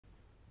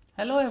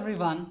Hello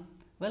everyone,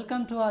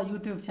 welcome to our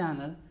YouTube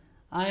channel.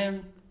 I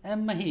am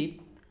M. Mahib,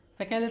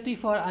 Faculty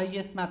for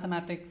IES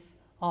Mathematics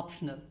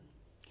Optional.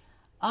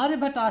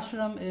 Aryabhat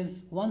Ashram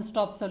is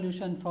one-stop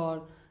solution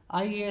for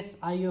IES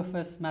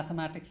IUFS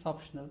Mathematics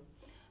Optional.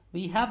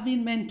 We have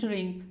been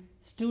mentoring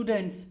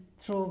students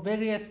through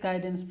various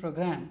guidance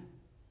programs.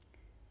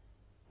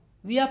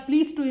 We are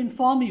pleased to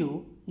inform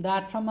you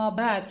that from our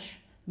batch,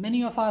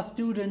 many of our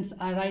students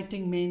are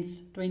writing mains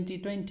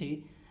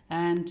 2020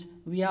 and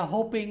we are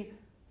hoping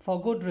for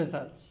good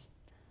results.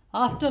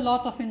 After a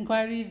lot of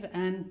inquiries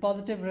and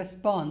positive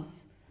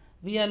response,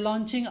 we are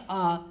launching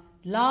our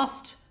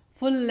last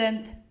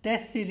full-length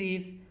test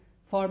series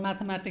for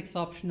Mathematics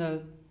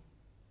Optional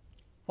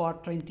for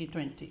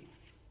 2020.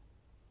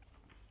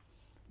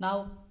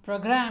 Now,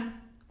 program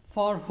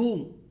for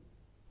whom?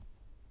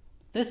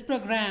 This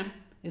program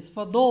is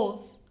for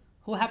those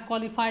who have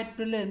qualified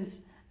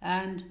prelims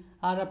and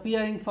are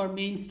appearing for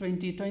mains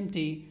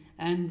 2020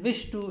 and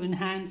wish to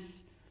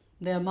enhance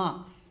their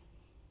marks.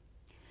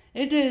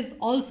 It is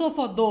also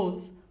for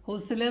those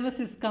whose syllabus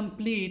is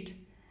complete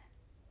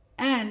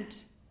and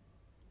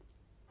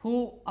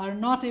who are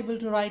not able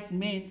to write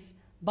mains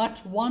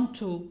but want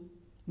to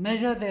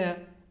measure their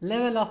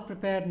level of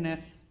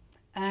preparedness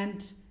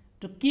and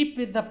to keep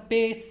with the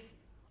pace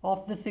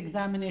of this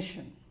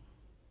examination.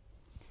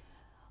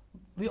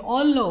 We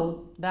all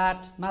know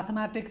that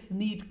mathematics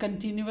need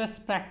continuous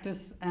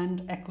practice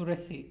and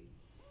accuracy.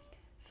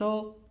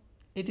 So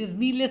it is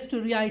needless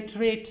to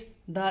reiterate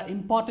the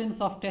importance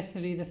of test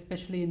series,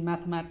 especially in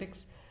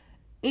mathematics.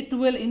 It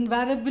will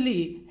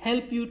invariably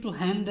help you to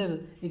handle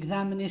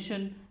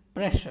examination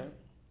pressure.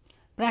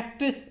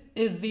 Practice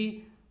is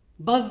the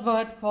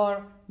buzzword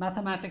for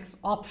mathematics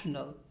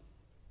optional.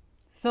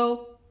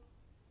 So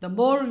the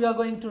more you are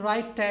going to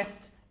write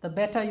tests, the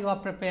better you are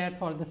prepared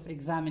for this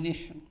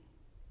examination.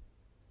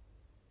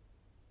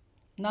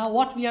 Now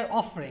what we are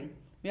offering?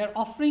 We are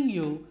offering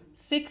you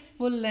 6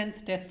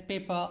 full-length test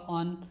paper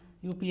on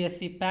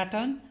UPSC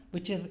pattern,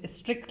 which is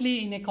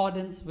strictly in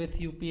accordance with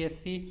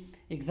UPSC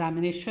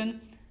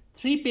examination.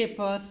 3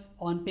 papers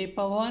on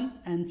paper 1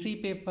 and 3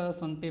 papers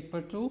on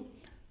paper 2.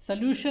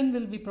 Solution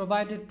will be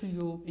provided to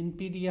you in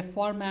PDF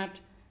format,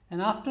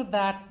 and after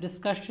that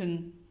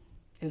discussion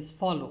is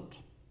followed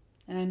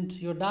and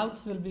your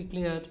doubts will be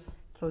cleared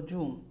through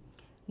Zoom.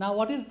 Now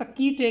what is the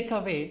key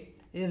takeaway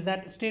is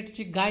that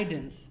strategic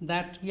guidance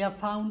that we have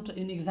found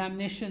in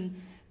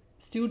examination,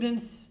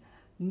 students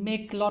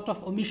make a lot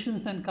of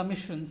omissions and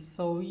commissions,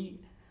 so we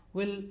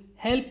will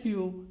help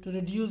you to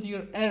reduce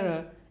your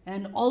error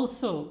and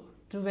also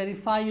to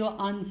verify your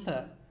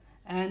answer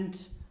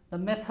and the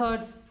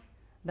methods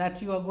that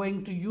you are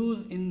going to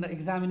use in the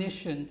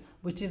examination,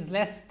 which is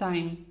less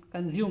time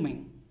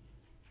consuming.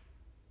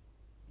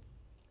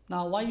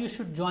 Now why you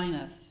should join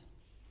us?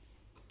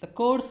 The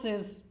course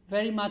is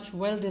very much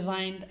well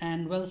designed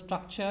and well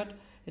structured.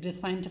 It is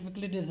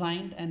scientifically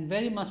designed and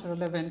very much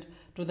relevant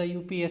to the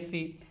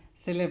UPSC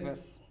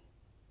syllabus.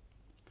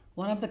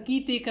 One of the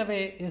key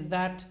takeaway is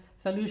that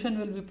solution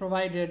will be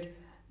provided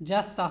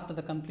just after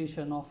the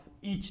completion of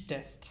each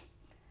test.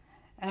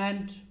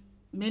 And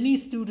many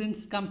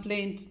students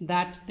complained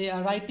that they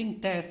are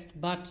writing tests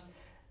but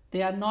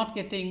they are not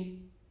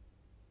getting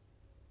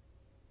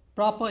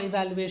proper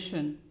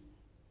evaluation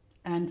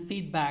and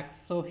feedback.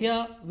 So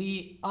here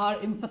we are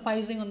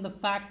emphasizing on the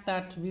fact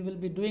that we will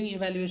be doing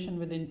evaluation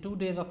within 2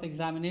 days of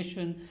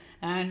examination,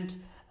 and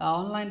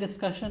online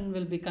discussion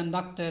will be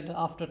conducted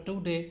after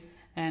 2 days,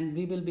 and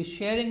we will be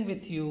sharing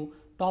with you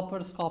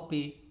topper's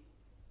copy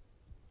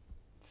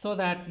so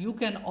that you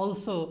can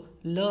also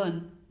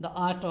learn the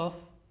art of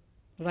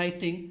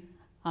writing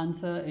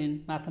answer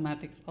in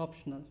mathematics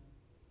optional.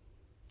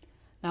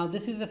 Now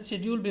this is the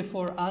schedule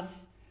before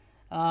us.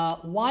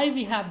 Why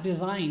we have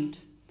designed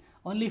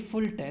only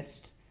full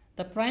test?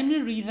 The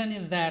primary reason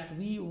is that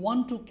we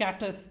want to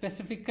cater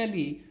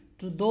specifically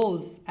to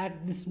those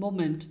at this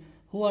moment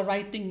who are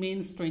writing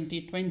mains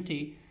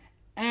 2020,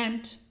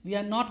 and we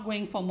are not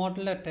going for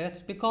modular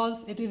test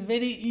because it is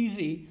very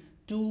easy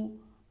to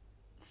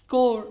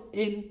score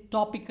in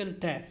topical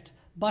test,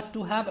 but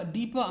to have a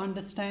deeper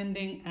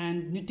understanding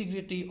and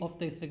nitty-gritty of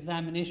this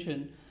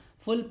examination,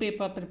 full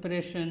paper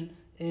preparation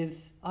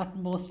is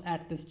utmost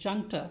at this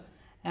juncture.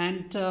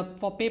 And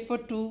for paper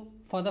 2,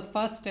 for the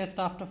first test,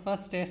 after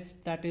first test,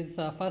 that is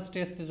first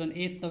test is on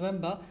 8th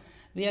November,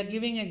 we are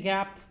giving a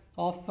gap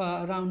of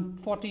around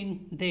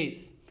 14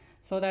 days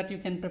so that you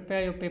can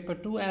prepare your paper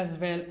 2 as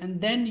well, and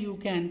then you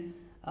can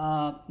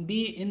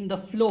be in the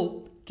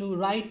flow to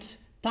write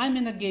time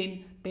and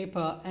again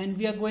paper, and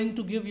we are going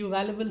to give you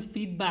valuable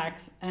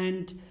feedbacks,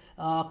 and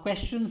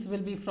questions will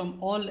be from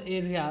all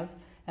areas,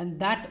 and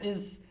that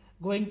is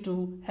going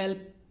to help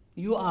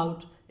you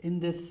out in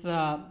this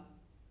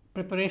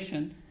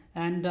preparation.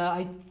 And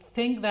I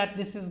think that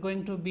this is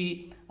going to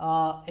be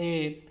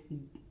a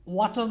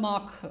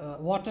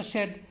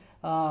watershed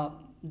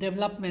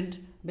development,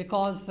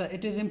 because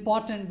it is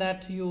important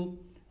that you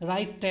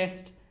write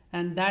test,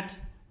 and that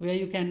where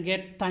you can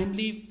get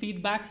timely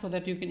feedback so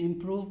that you can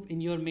improve in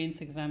your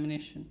mains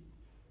examination.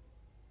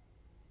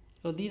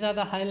 So these are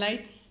the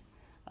highlights.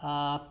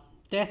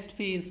 Test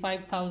fee is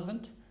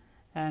 5,000,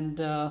 and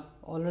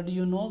already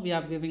you know we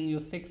are giving you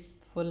 6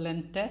 full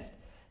length tests,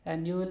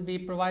 and you will be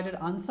provided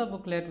answer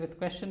booklet with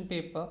question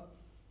paper.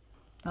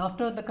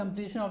 After the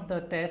completion of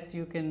the test,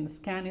 you can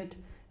scan it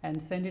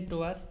and send it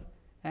to us,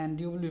 and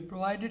you will be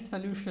provided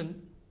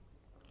solution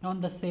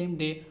on the same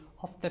day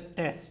of the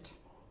test.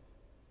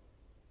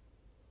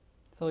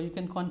 So you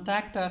can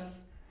contact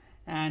us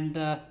and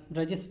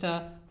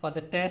register for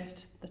the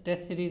test. The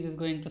test series is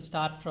going to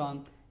start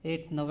from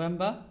 8th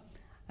November,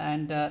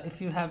 and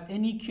if you have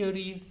any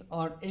queries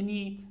or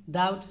any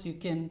doubts, you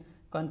can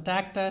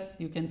contact us.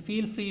 You can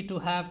feel free to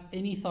have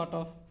any sort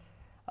of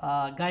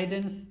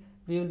guidance.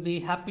 We will be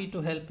happy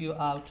to help you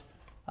out.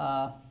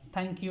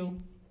 Thank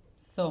you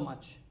so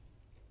much.